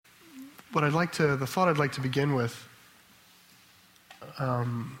the thought I'd like to begin with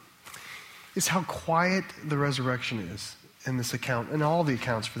is how quiet the resurrection is in this account, and all the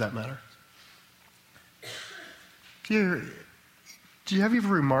accounts for that matter. Have you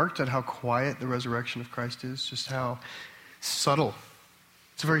ever remarked at how quiet the resurrection of Christ is? Just how subtle.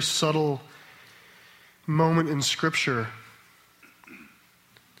 It's a very subtle moment in Scripture.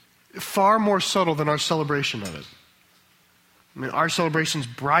 Far more subtle than our celebration of it. I mean, our celebration's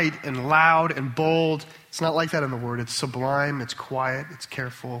bright and loud and bold. It's not like that in the Word. It's sublime, it's quiet, it's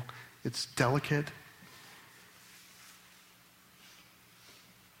careful, it's delicate.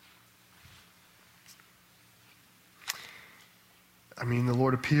 I mean, the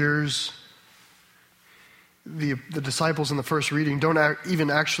Lord appears. The disciples in the first reading don't even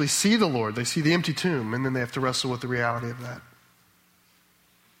actually see the Lord. They see the empty tomb, and then they have to wrestle with the reality of that.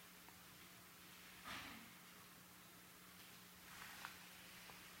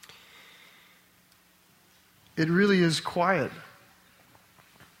 It really is quiet.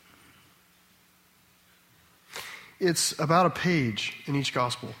 It's about a page in each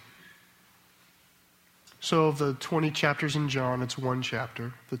gospel. So of the 20 chapters in John, it's one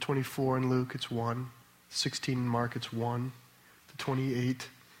chapter. The 24 in Luke, it's one. 16 in Mark, it's one. The 28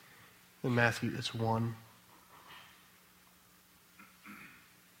 in Matthew, it's one.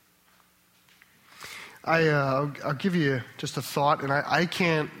 I'll give you just a thought, and I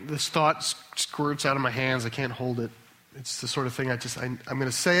can't, this thought squirts out of my hands. I can't hold it. It's the sort of thing I'm going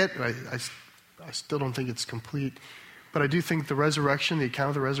to say it, but I still don't think it's complete. But I do think the resurrection, the account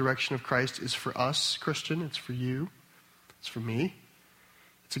of the resurrection of Christ is for us, Christian. It's for you. It's for me.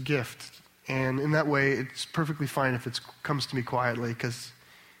 It's a gift. And in that way, it's perfectly fine if it comes to me quietly, because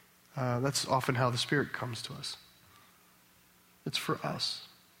that's often how the Spirit comes to us. It's for us.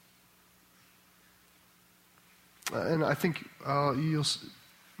 And I think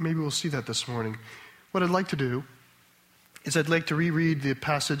maybe we'll see that this morning. What I'd like to do is I'd like to reread the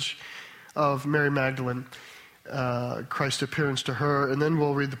passage of Mary Magdalene, Christ's appearance to her, and then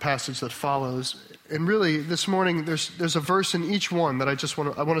we'll read the passage that follows. And really, this morning, there's a verse in each one that I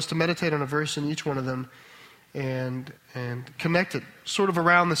want us to meditate on a verse in each one of them and connect it sort of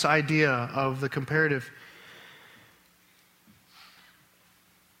around this idea of the comparative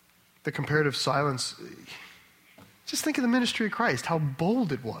silence. Just think of the ministry of Christ, how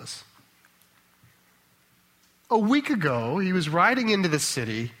bold it was. A week ago, he was riding into the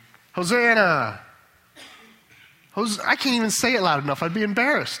city, Hosanna! I can't even say it loud enough, I'd be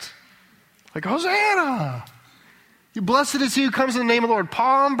embarrassed. Like, Hosanna! Blessed is he who comes in the name of the Lord.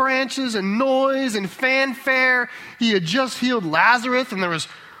 Palm branches and noise and fanfare. He had just healed Lazarus, and there was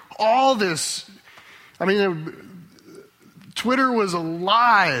all this. I mean, Twitter was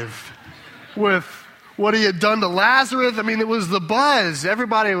alive with what he had done to Lazarus. I mean, it was the buzz.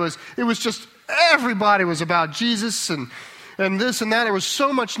 Everybody was about Jesus and this and that. There was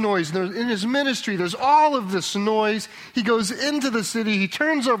so much noise. In his ministry, there's all of this noise. He goes into the city. He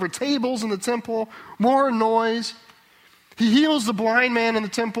turns over tables in the temple. More noise. He heals the blind man in the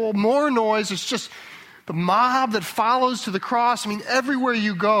temple. More noise. It's just the mob that follows to the cross. I mean, everywhere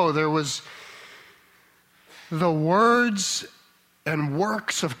you go, there was the words and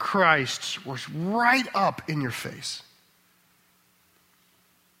works of Christ was right up in your face.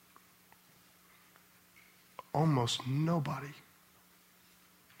 Almost nobody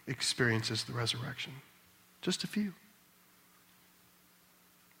experiences the resurrection. Just a few.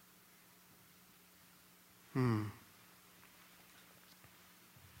 And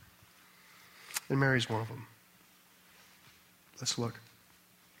Mary's one of them. Let's look.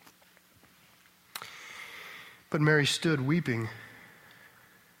 But Mary stood weeping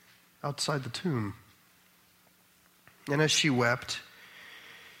outside the tomb. And as she wept,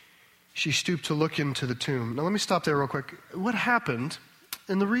 she stooped to look into the tomb. Now let me stop there real quick. What happened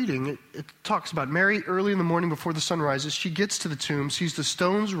in the reading, it talks about Mary early in the morning before the sun rises. She gets to the tomb, sees the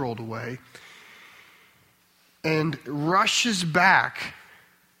stones rolled away, and rushes back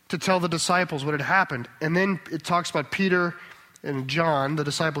to tell the disciples what had happened. And then it talks about Peter and John, the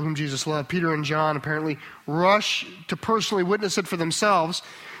disciple whom Jesus loved. Peter and John apparently rush to personally witness it for themselves.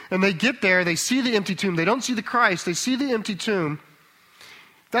 And they get there, they see the empty tomb. They don't see the Christ, they see the empty tomb.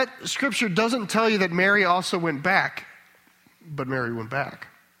 That scripture doesn't tell you that Mary also went back, but Mary went back.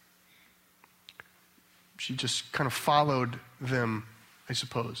 She just kind of followed them, I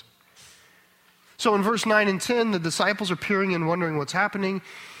suppose. So in verse 9 and 10, the disciples are peering in, wondering what's happening,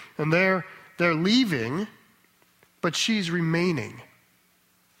 and they're leaving, but she's remaining,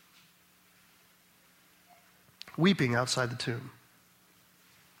 weeping outside the tomb.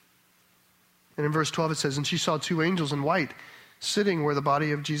 And in verse 12 it says, and she saw two angels in white sitting where the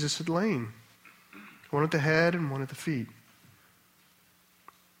body of Jesus had lain, one at the head and one at the feet.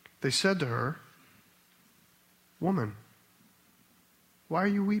 They said to her, "Woman, why are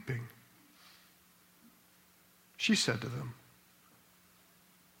you weeping?" She said to them,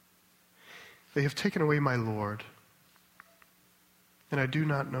 "They have taken away my Lord, and I do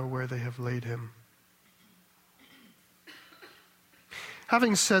not know where they have laid him."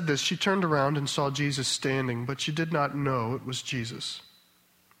 Having said this, she turned around and saw Jesus standing, but she did not know it was Jesus.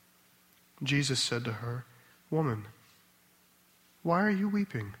 Jesus said to her, "Woman, why are you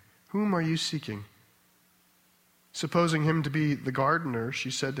weeping? Whom are you seeking?" Supposing him to be the gardener,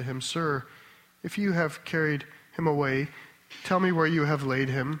 she said to him, "Sir, if you have carried him away, tell me where you have laid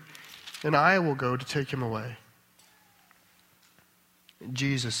him, and I will go to take him away."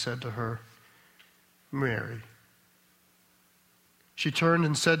 Jesus said to her, "Mary." She turned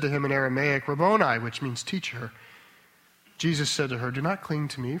and said to him in Aramaic, "Rabboni," which means teacher. Jesus said to her, "Do not cling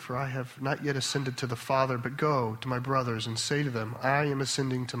to me, for I have not yet ascended to the Father, but go to my brothers and say to them, I am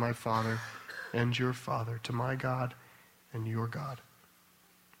ascending to my Father and your Father, to my God and your God."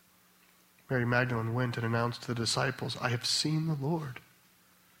 Mary Magdalene went and announced to the disciples, "I have seen the Lord,"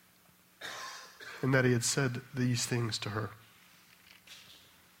 and that he had said these things to her.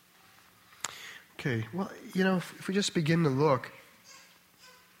 Okay, well, if we just begin to look,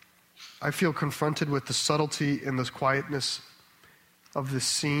 I feel confronted with the subtlety and the quietness of this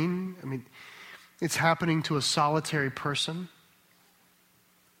scene. I mean, it's happening to a solitary person.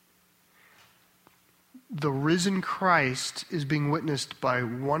 The risen Christ is being witnessed by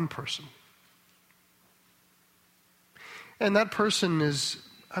one person. And that person is,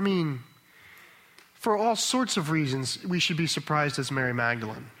 for all sorts of reasons, we should be surprised as Mary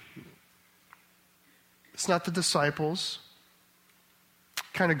Magdalene. It's not the disciples.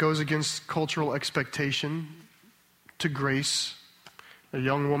 Kind of goes against cultural expectation to grace a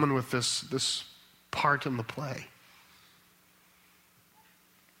young woman with this part in the play.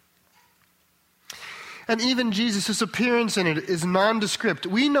 And even Jesus' appearance in it is nondescript.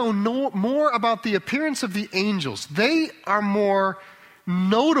 We know more about the appearance of the angels. They are more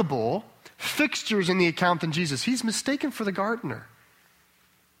notable fixtures in the account than Jesus. He's mistaken for the gardener.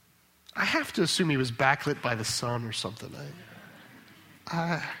 I have to assume he was backlit by the sun or something.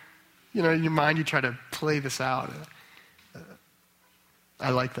 In your mind, you try to play this out. I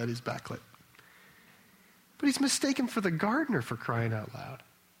like that he's backlit. But he's mistaken for the gardener, for crying out loud.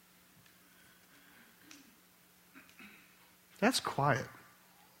 That's quiet.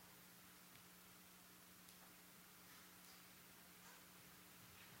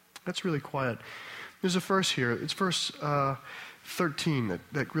 That's really quiet. There's a verse here. It's verse 13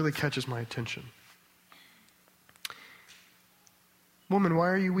 that really catches my attention. "Woman, why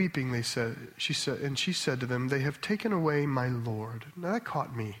are you weeping?" She said to them, "They have taken away my Lord." Now that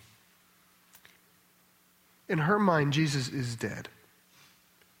caught me. In her mind, Jesus is dead,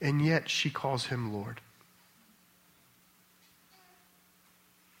 and yet she calls him Lord.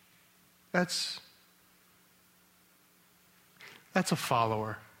 That's a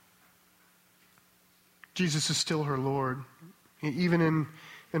follower. Jesus is still her Lord. Even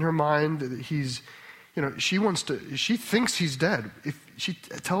in her mind, he's, she thinks he's dead. If she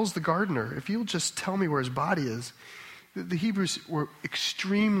tells the gardener, "If you'll just tell me where his body is." The Hebrews were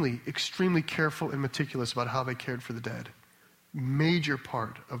extremely, extremely careful and meticulous about how they cared for the dead. Major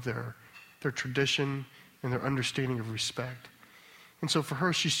part of their tradition and their understanding of respect. And so for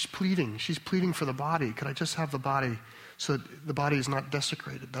her, she's pleading for the body. Could I just have the body so that the body is not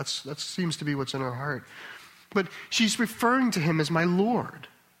desecrated? That seems to be what's in her heart. But she's referring to him as my Lord.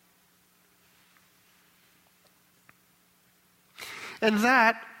 And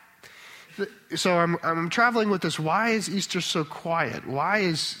so I'm traveling with this. Why is Easter so quiet? Why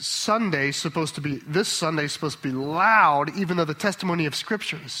is this Sunday supposed to be loud, even though the testimony of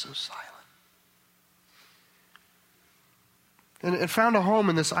Scripture is so silent? And it found a home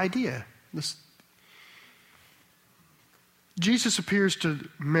in this idea. Jesus appears to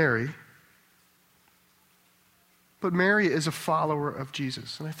Mary, but Mary is a follower of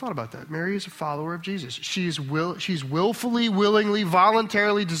Jesus. And I thought about that. Mary is a follower of Jesus. She's willfully, willingly,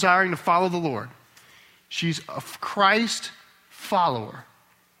 voluntarily desiring to follow the Lord. She's a Christ follower.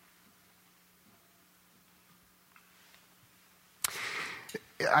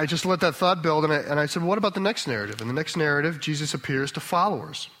 I just let that thought build, and I said, what about the next narrative? In the next narrative, Jesus appears to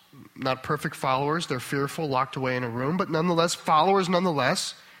followers. Not perfect followers. They're fearful, locked away in a room, but nonetheless, followers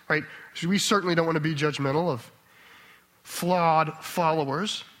nonetheless, right? We certainly don't want to be judgmental of flawed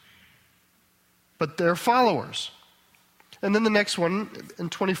followers, but they're followers. And then the next one, in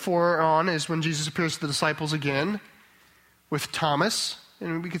 24 on, is when Jesus appears to the disciples again. with Thomas.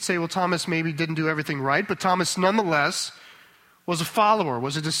 And we could say, well, Thomas maybe didn't do everything right, but Thomas nonetheless was a follower,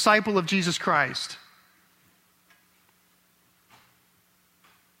 was a disciple of Jesus Christ.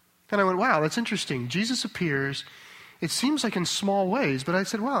 And I went, wow, that's interesting. Jesus appears, it seems like in small ways, but I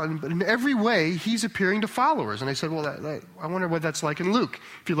said, wow, but in every way, he's appearing to followers. And I said, well, I wonder what that's like in Luke.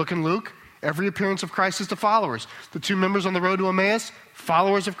 If you look in Luke, every appearance of Christ is to followers. The two members on the road to Emmaus,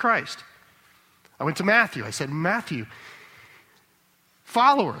 followers of Christ. I went to Matthew. I said, Matthew,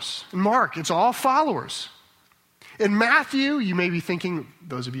 followers. In Mark, it's all followers. In Matthew, you may be thinking,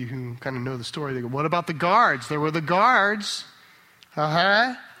 those of you who kind of know the story, they go, what about the guards? There were the guards.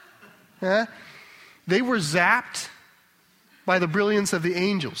 They were zapped by the brilliance of the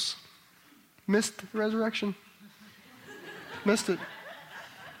angels. Missed the resurrection. Missed it.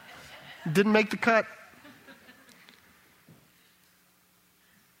 Didn't make the cut.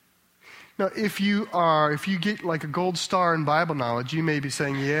 Now, if you get like a gold star in Bible knowledge, you may be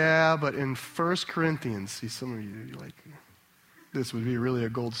saying, yeah, but in 1 Corinthians, see, some of you are like, this would be really a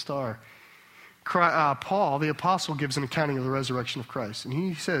gold star. Paul, the apostle, gives an accounting of the resurrection of Christ. And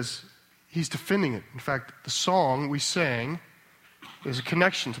he says, he's defending it. In fact, the song we sang is a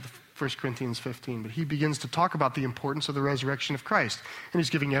connection to the 1 Corinthians 15. But he begins to talk about the importance of the resurrection of Christ. And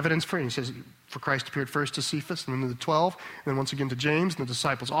he's giving evidence for it. And he says, for Christ appeared first to Cephas, and then to the 12, and then once again to James, and the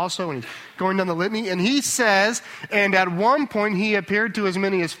disciples also. And he's going down the litany. And he says, and at one point he appeared to as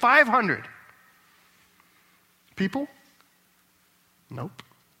many as 500 people. Nope.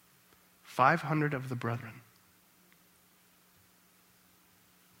 500 of the brethren.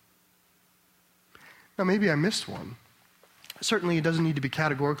 Now, maybe I missed one. Certainly, it doesn't need to be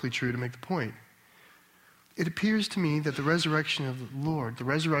categorically true to make the point. It appears to me that the resurrection of the Lord, the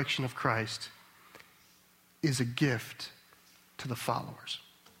resurrection of Christ, is a gift to the followers.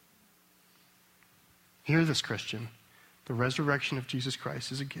 Hear this, Christian. The resurrection of Jesus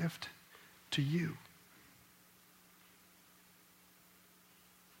Christ is a gift to you.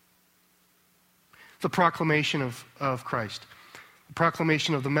 The proclamation of Christ, the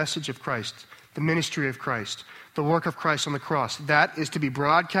proclamation of the message of Christ, the ministry of Christ, the work of Christ on the cross, that is to be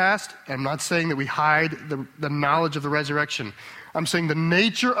broadcast. I'm not saying that we hide the knowledge of the resurrection. I'm saying the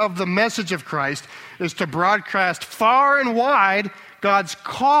nature of the message of Christ is to broadcast far and wide God's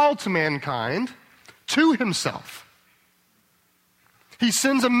call to mankind to himself. He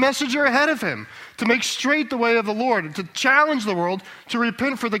sends a messenger ahead of him to make straight the way of the Lord, to challenge the world to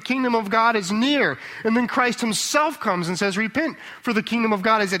repent, for the kingdom of God is near. And then Christ himself comes and says, repent, for the kingdom of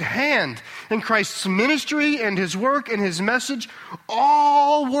God is at hand. And Christ's ministry and his work and his message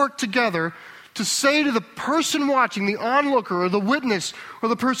all work together to say to the person watching, the onlooker or the witness or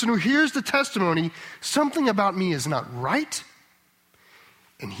the person who hears the testimony, something about me is not right,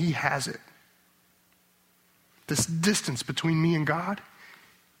 and he has it. This distance between me and God,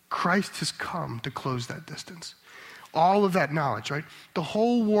 Christ has come to close that distance. All of that knowledge, right? The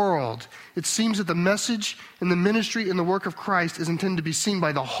whole world, it seems that the message and the ministry and the work of Christ is intended to be seen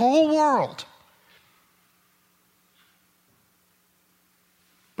by the whole world.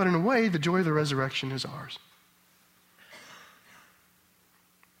 But in a way, the joy of the resurrection is ours.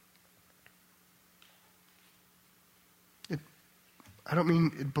 I don't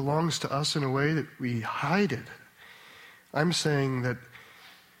mean it belongs to us in a way that we hide it. I'm saying that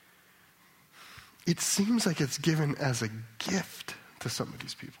it seems like it's given as a gift to some of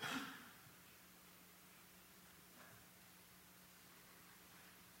these people.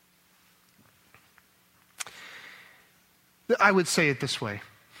 I would say it this way.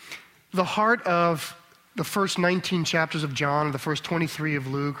 The heart of the first 19 chapters of John, or the first 23 of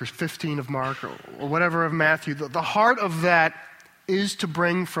Luke, or 15 of Mark, or whatever of Matthew, the heart of that is to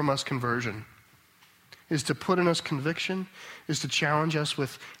bring from us conversion, is to put in us conviction, is to challenge us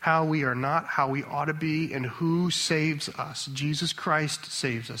with how we are not, how we ought to be, and who saves us. Jesus Christ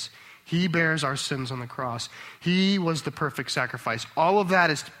saves us. He bears our sins on the cross. He was the perfect sacrifice. All of that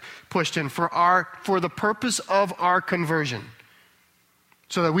is pushed in for the purpose of our conversion,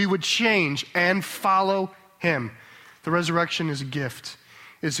 so that we would change and follow him. The resurrection is a gift.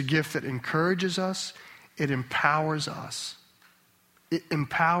 It's a gift that encourages us. It empowers us. It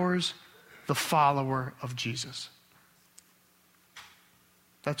empowers the follower of Jesus.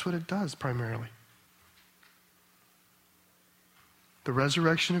 That's what it does primarily. The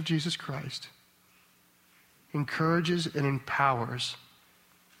resurrection of Jesus Christ encourages and empowers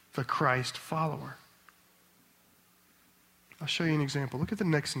the Christ follower. I'll show you an example. Look at the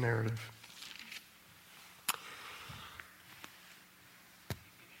next narrative.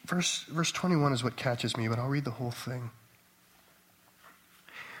 Verse 21 is what catches me, but I'll read the whole thing.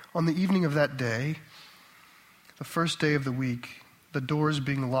 On the evening of that day, the first day of the week, the doors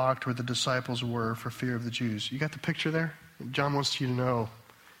being locked where the disciples were for fear of the Jews. You got the picture there? John wants you to know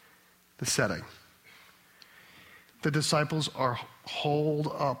the setting. The disciples are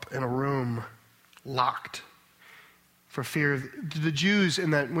holed up in a room, locked, for fear of the Jews.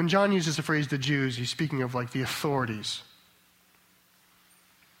 In that, when John uses the phrase the Jews, he's speaking of like the authorities.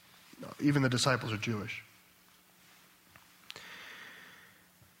 Even the disciples are Jewish.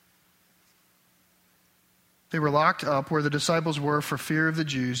 They were locked up where the disciples were for fear of the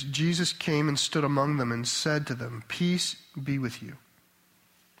Jews. Jesus came and stood among them and said to them, "Peace be with you."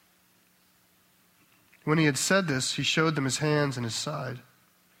 When he had said this, he showed them his hands and his side.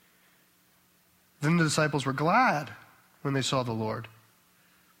 Then the disciples were glad when they saw the Lord.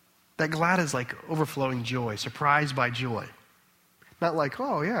 That glad is like overflowing joy, surprised by joy. Not like,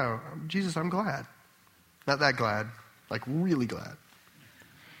 oh yeah, Jesus, I'm glad. Not that glad, like really glad.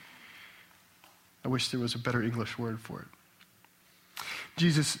 I wish there was a better English word for it.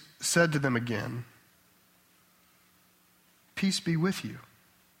 Jesus said to them again, "Peace be with you.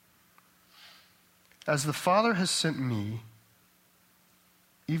 As the Father has sent me,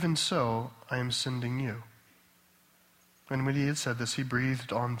 even so I am sending you." And when he had said this, he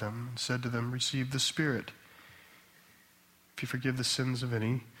breathed on them and said to them, "Receive the Spirit. If you forgive the sins of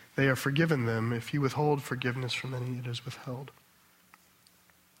any, they are forgiven them. If you withhold forgiveness from any, it is withheld."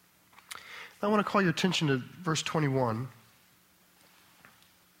 I want to call your attention to verse 21.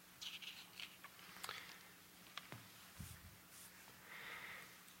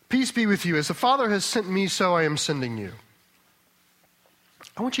 "Peace be with you. As the Father has sent me, so I am sending you."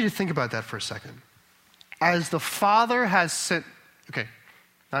 I want you to think about that for a second. As the Father has sent, okay,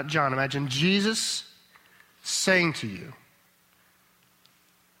 not John, imagine Jesus saying to you,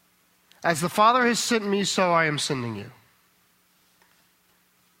 "As the Father has sent me, so I am sending you."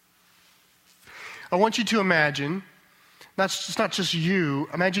 I want you to imagine, it's not just you,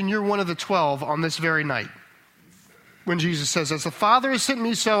 imagine you're one of the 12 on this very night. When Jesus says, "As the Father has sent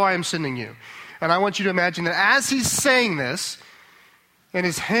me, so I am sending you." And I want you to imagine that as he's saying this, and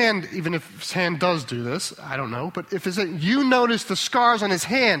his hand, even if his hand does do this, I don't know, but if you notice the scars on his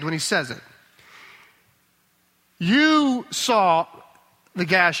hand when he says it. You saw the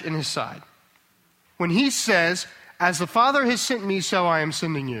gash in his side. When he says, "As the Father has sent me, so I am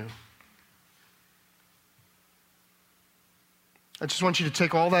sending you." I just want you to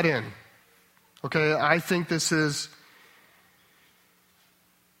take all that in. Okay, I think this is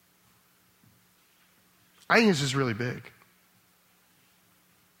really big.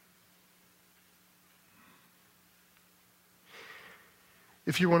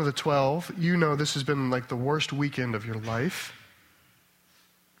 If you're one of the 12, you know this has been like the worst weekend of your life.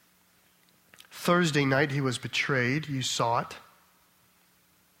 Thursday night he was betrayed. You saw it.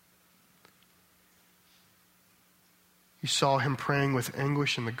 You saw him praying with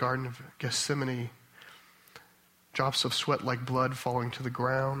anguish in the Garden of Gethsemane, drops of sweat like blood falling to the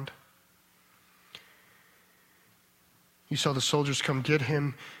ground. You saw the soldiers come get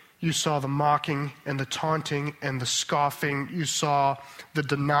him. You saw the mocking and the taunting and the scoffing. You saw the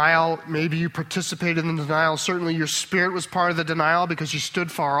denial. Maybe you participated in the denial. Certainly your spirit was part of the denial because you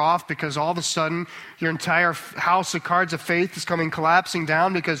stood far off, because all of a sudden your entire house of cards of faith is coming collapsing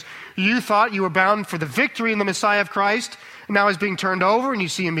down because you thought you were bound for the victory in the Messiah of Christ. And now he's being turned over and you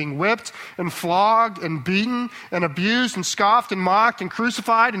see him being whipped and flogged and beaten and abused and scoffed and mocked and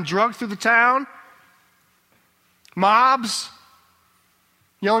crucified and dragged through the town. Mobs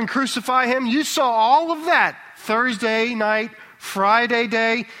yelling, "Crucify him." You saw all of that Thursday night, Friday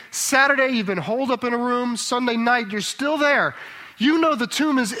day, Saturday you've been holed up in a room, Sunday night you're still there. You know the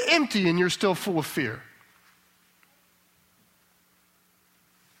tomb is empty and you're still full of fear.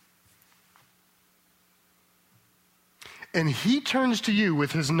 And he turns to you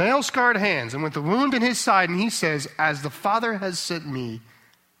with his nail-scarred hands and with the wound in his side, and he says, "As the Father has sent me,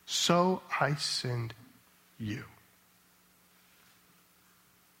 so I send you."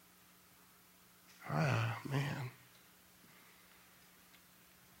 Ah, man.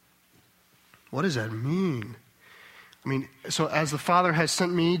 What does that mean? I mean, so as the Father has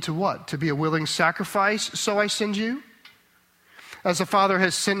sent me to what? To be a willing sacrifice, so I send you? As the Father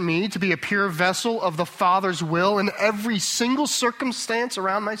has sent me to be a pure vessel of the Father's will in every single circumstance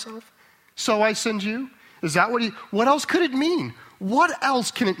around myself, so I send you? Is that what else could it mean? What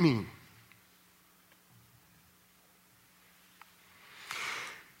else can it mean?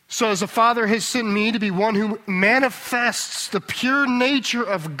 So as the Father has sent me to be one who manifests the pure nature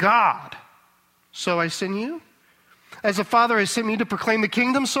of God, so I send you. As the Father has sent me to proclaim the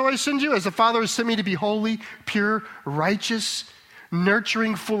kingdom, so I send you. As the Father has sent me to be holy, pure, righteous,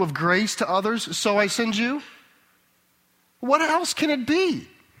 nurturing, full of grace to others, so I send you. What else can it be?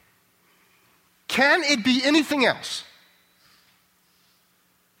 Can it be anything else?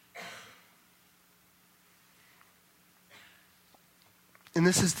 And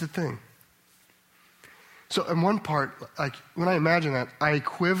this is the thing. So in one part, like when I imagine that, I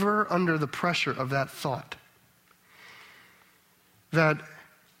quiver under the pressure of that thought. That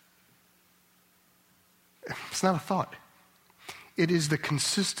it's not a thought. It is the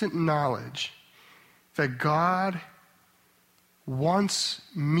consistent knowledge that God wants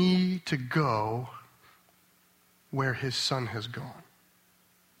me to go where his Son has gone.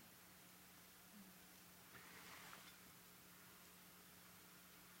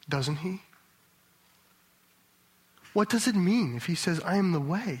 Doesn't he? What does it mean if he says, I am the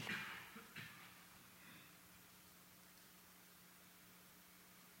way?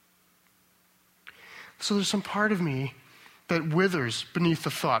 So there's some part of me that withers beneath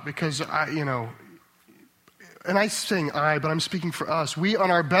the thought because and I sing I, but I'm speaking for us. We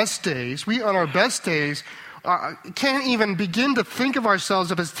on our best days can't even begin to think of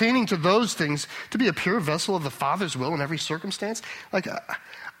ourselves as pertaining to those things, to be a pure vessel of the Father's will in every circumstance. Like,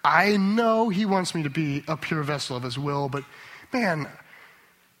 I know he wants me to be a pure vessel of his will, but man,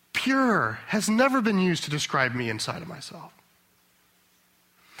 pure has never been used to describe me inside of myself.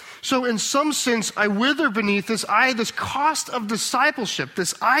 So in some sense, I wither beneath this cost of discipleship,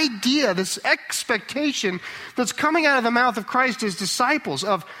 this idea, this expectation that's coming out of the mouth of Christ as disciples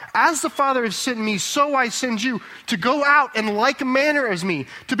of, as the Father has sent me, so I send you, to go out in like manner as me,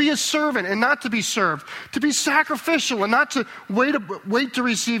 to be a servant and not to be served, to be sacrificial and not to wait to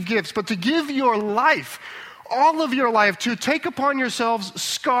receive gifts, but to give your life, all of your life, to take upon yourselves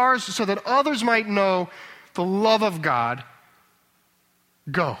scars so that others might know the love of God.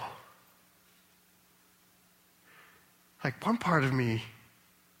 Go. Like one part of me,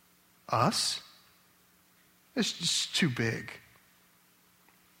 us, is just too big.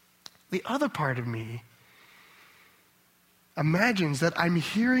 The other part of me imagines that I'm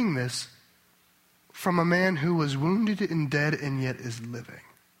hearing this from a man who was wounded and dead and yet is living.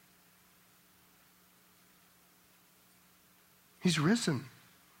 He's risen.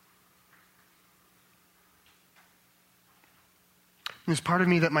 There's part of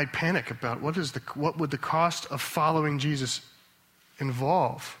me that might panic about what would the cost of following Jesus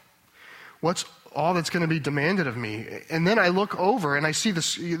involve? What's all that's going to be demanded of me? And then I look over and I see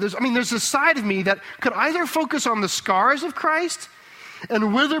this. There's a side of me that could either focus on the scars of Christ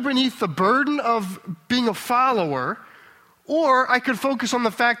and wither beneath the burden of being a follower, or I could focus on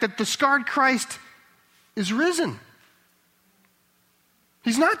the fact that the scarred Christ is risen.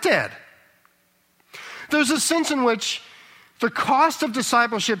 He's not dead. There's a sense in which the cost of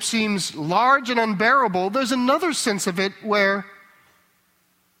discipleship seems large and unbearable. There's another sense of it where,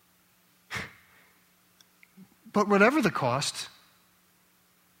 but whatever the cost,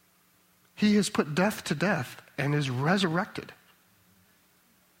 he has put death to death and is resurrected.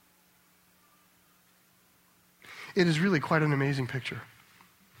 It is really quite an amazing picture.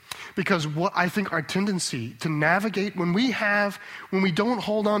 Because what I think our tendency to navigate when we don't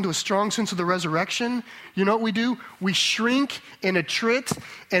hold on to a strong sense of the resurrection, you know what we do? We shrink and attrit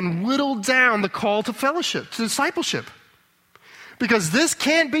and whittle down the call to fellowship, to discipleship. Because this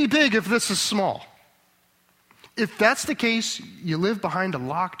can't be big if this is small. If that's the case, you live behind a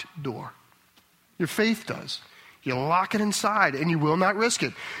locked door. Your faith does. You lock it inside and you will not risk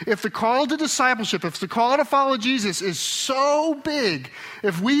it. If the call to discipleship, if the call to follow Jesus is so big,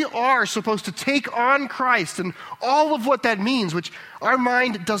 if we are supposed to take on Christ and all of what that means, which our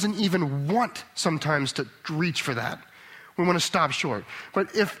mind doesn't even want sometimes to reach for that. We want to stop short.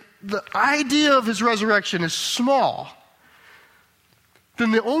 But if the idea of his resurrection is small, then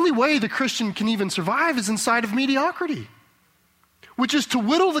the only way the Christian can even survive is inside of mediocrity, which is to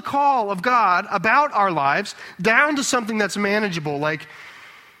whittle the call of God about our lives down to something that's manageable, like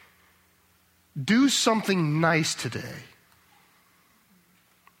do something nice today.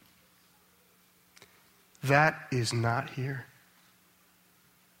 That is not here.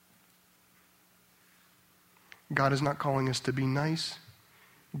 God is not calling us to be nice.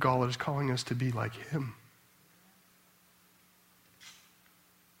 God is calling us to be like him.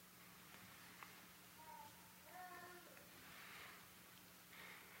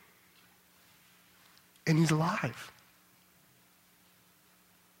 And he's alive.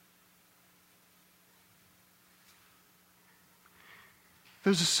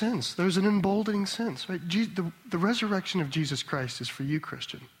 There's a sense, there's an emboldening sense, right? The resurrection of Jesus Christ is for you,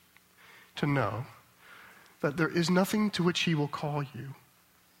 Christian, to know that there is nothing to which he will call you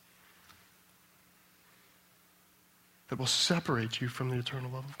that will separate you from the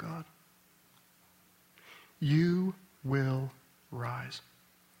eternal love of God. You will rise.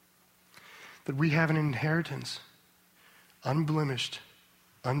 That we have an inheritance, unblemished,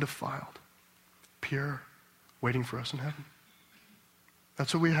 undefiled, pure, waiting for us in heaven.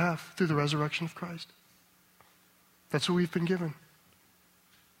 That's what we have through the resurrection of Christ. That's what we've been given.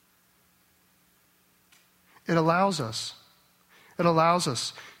 It allows us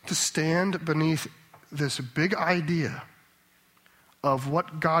to stand beneath this big idea of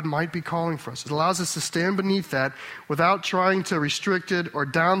what God might be calling for us. It allows us to stand beneath that without trying to restrict it or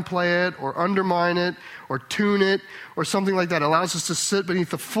downplay it or undermine it or tune it or something like that. It allows us to sit beneath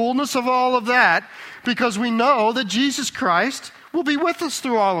the fullness of all of that because we know that Jesus Christ will be with us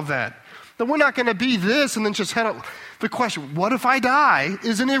through all of that. That we're not going to be this and then just head up. The question, what if I die,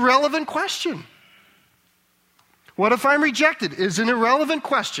 is an irrelevant question. What if I'm rejected is an irrelevant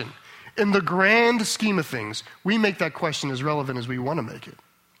question. In the grand scheme of things, we make that question as relevant as we want to make it.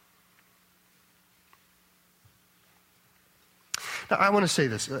 Now, I want to say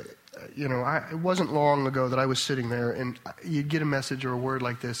this. It wasn't long ago that I was sitting there and you'd get a message or a word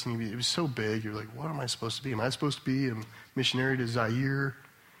like this and it was so big. You're like, what am I supposed to be? Am I supposed to be a missionary to Zaire?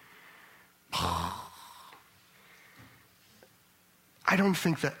 I don't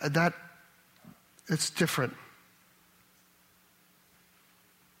think that it's different.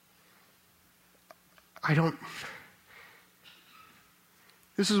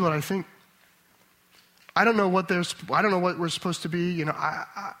 This is what I think. I don't know what we're supposed to be.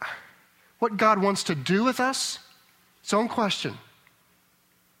 What God wants to do with us, its own question.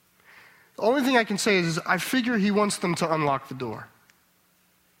 The only thing I can say is I figure he wants them to unlock the door.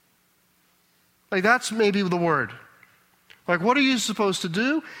 Like that's maybe the word. Like what are you supposed to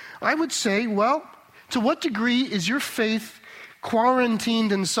do? I would say, well, to what degree is your faith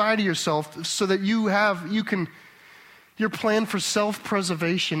quarantined inside of yourself so that your plan for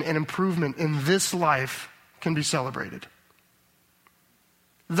self-preservation and improvement in this life can be celebrated.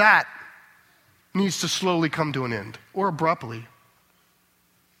 That needs to slowly come to an end, or abruptly.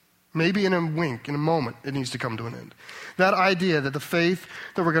 Maybe in a wink, in a moment, it needs to come to an end. That idea that the faith,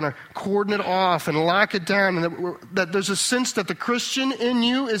 that we're going to cordon it off and lock it down, and that there's a sense that the Christian in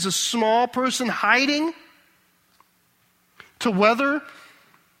you is a small person hiding to weather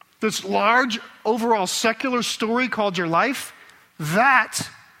this large overall secular story called your life, that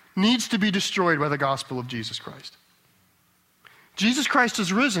needs to be destroyed by the gospel of Jesus Christ. Jesus Christ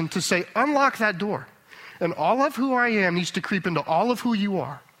is risen to say, unlock that door. And all of who I am needs to creep into all of who you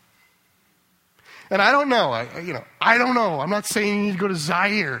are. And I don't know. I don't know. I'm not saying you need to go to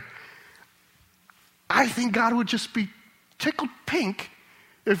Zaire. I think God would just be tickled pink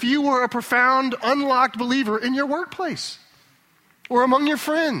if you were a profound, unlocked believer in your workplace or among your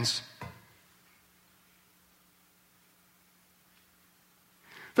friends.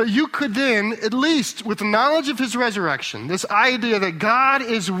 That you could then, at least with the knowledge of his resurrection, this idea that God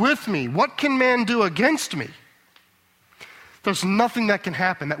is with me, what can man do against me? There's nothing that can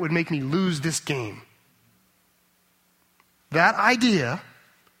happen that would make me lose this game. That idea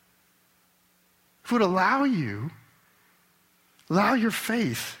would allow your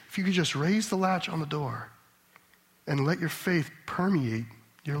faith, if you could just raise the latch on the door and let your faith permeate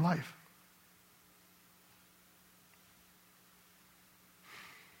your life.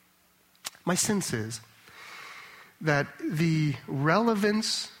 My sense is that the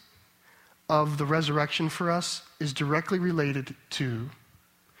relevance of the resurrection for us is directly related to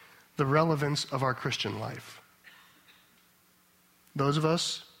the relevance of our Christian life. Those of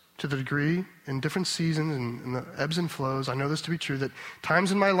us, to the degree, in different seasons and the ebbs and flows, I know this to be true, that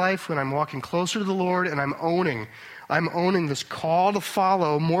times in my life when I'm walking closer to the Lord and I'm owning this call to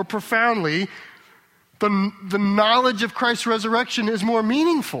follow more profoundly, the knowledge of Christ's resurrection is more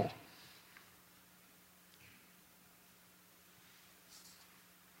meaningful.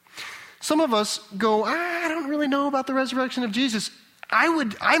 Some of us go, I don't really know about the resurrection of Jesus.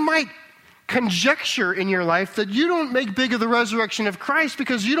 I might conjecture in your life that you don't make big of the resurrection of Christ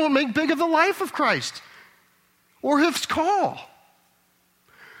because you don't make big of the life of Christ or his call.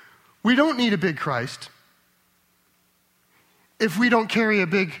 We don't need a big Christ if we don't carry a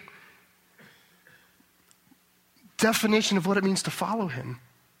big definition of what it means to follow him.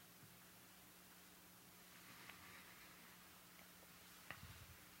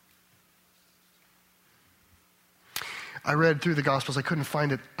 I read through the Gospels. I couldn't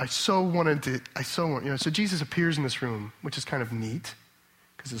find it. So Jesus appears in this room, which is kind of neat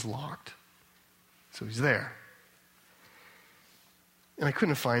because it's locked. So he's there. And I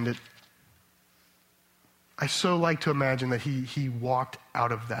couldn't find it. I so like to imagine that he walked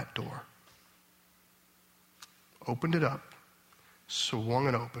out of that door, opened it up, swung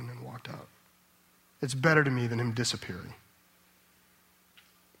it open, and walked out. It's better to me than him disappearing.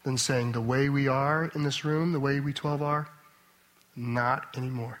 Than saying the way we are in this room, the way we 12 are, not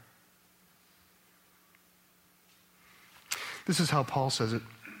anymore. This is how Paul says it.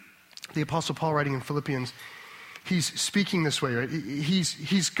 The Apostle Paul, writing in Philippians, he's speaking this way, right?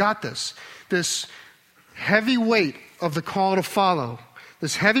 He's got this heavy weight of the call to follow,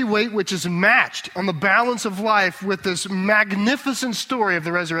 this heavy weight which is matched on the balance of life with this magnificent story of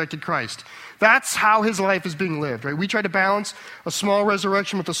the resurrected Christ. That's how his life is being lived, right? We try to balance a small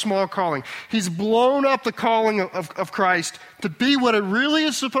resurrection with a small calling. He's blown up the calling of Christ to be what it really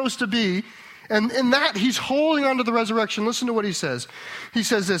is supposed to be. And in that, he's holding on to the resurrection. Listen to what he says. He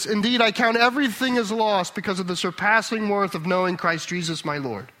says this, "Indeed, I count everything as lost because of the surpassing worth of knowing Christ Jesus my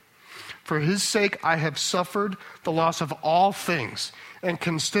Lord. For his sake, I have suffered the loss of all things and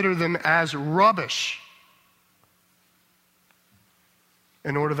consider them as rubbish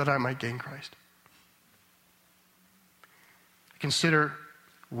in order that I might gain Christ." Consider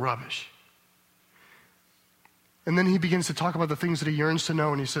rubbish. And then he begins to talk about the things that he yearns to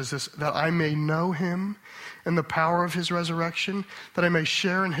know, and he says this, "That I may know him and the power of his resurrection, that I may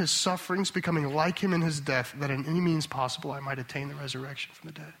share in his sufferings, becoming like him in his death, that in any means possible I might attain the resurrection from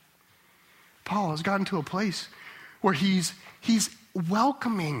the dead." Paul has gotten to a place where he's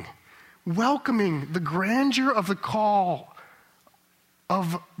welcoming the grandeur of the call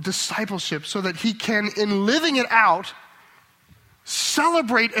of discipleship so that he can, in living it out,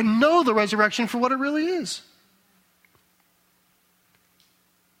 celebrate and know the resurrection for what it really is.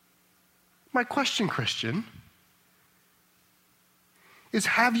 My question, Christian, is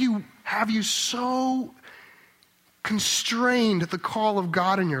have you so constrained the call of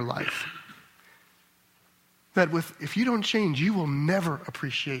God in your life that if you don't change, you will never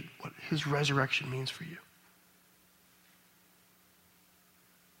appreciate what his resurrection means for you?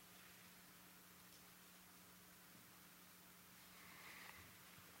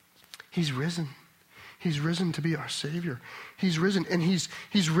 He's risen. He's risen to be our Savior. He's risen, and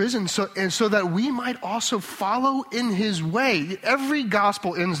he's risen so that we might also follow in his way. Every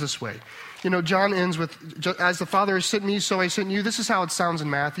gospel ends this way. You know, John ends with, "As the Father has sent me, so I sent you." This is how it sounds in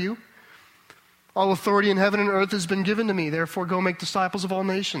Matthew. "All authority in heaven and earth has been given to me. Therefore, go make disciples of all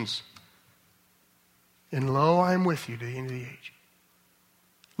nations. And lo, I am with you to the end of the age."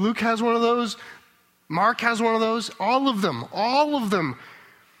 Luke has one of those. Mark has one of those. All of them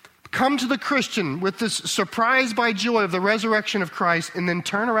come to the Christian with this surprise by joy of the resurrection of Christ and then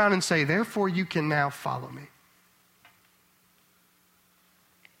turn around and say, "Therefore you can now follow me."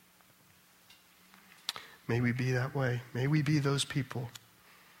 May we be that way. May we be those people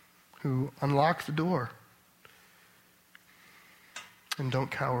who unlock the door and don't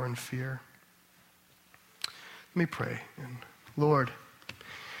cower in fear. Let me pray. And Lord,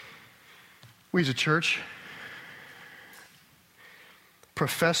 we as a church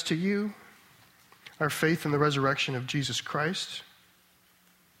profess to you our faith in the resurrection of Jesus Christ.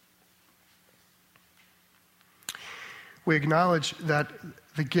 We acknowledge that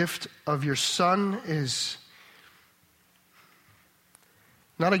the gift of your Son is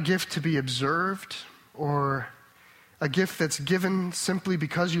not a gift to be observed or a gift that's given simply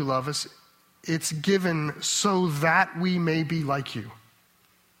because you love us. It's given so that we may be like you.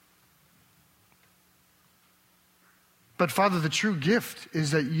 But Father, the true gift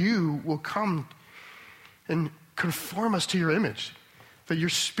is that you will come and conform us to your image, that your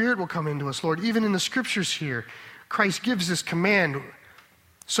Spirit will come into us, Lord. Even in the scriptures here, Christ gives this command,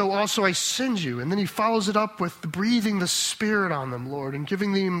 "So also I send you." And then he follows it up with breathing the Spirit on them, Lord, and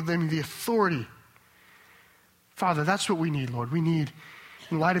giving them the authority. Father, that's what we need, Lord. We need,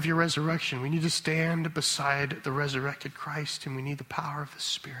 in light of your resurrection, we need to stand beside the resurrected Christ, and we need the power of the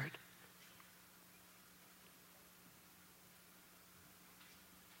Spirit.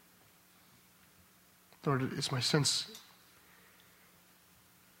 Lord, it's my sense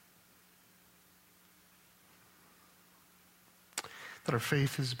that our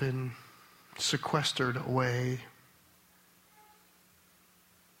faith has been sequestered away.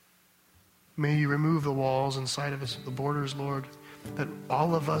 May you remove the walls inside of us, the borders, Lord, that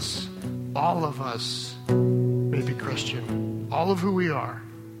all of us may be Christian, all of who we are.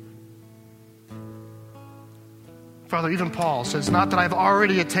 Father, even Paul says, not that I've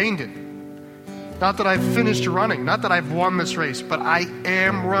already attained it, not that I've finished running, not that I've won this race, but I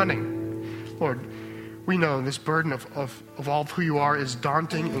am running. Lord, we know this burden of all of who you are is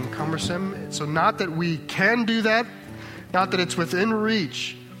daunting and cumbersome. So not that we can do that, not that it's within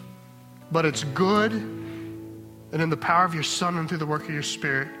reach, but it's good. And in the power of your Son and through the work of your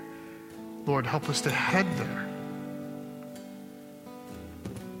Spirit, Lord, help us to head there.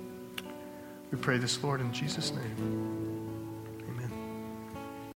 We pray this, Lord, in Jesus' name.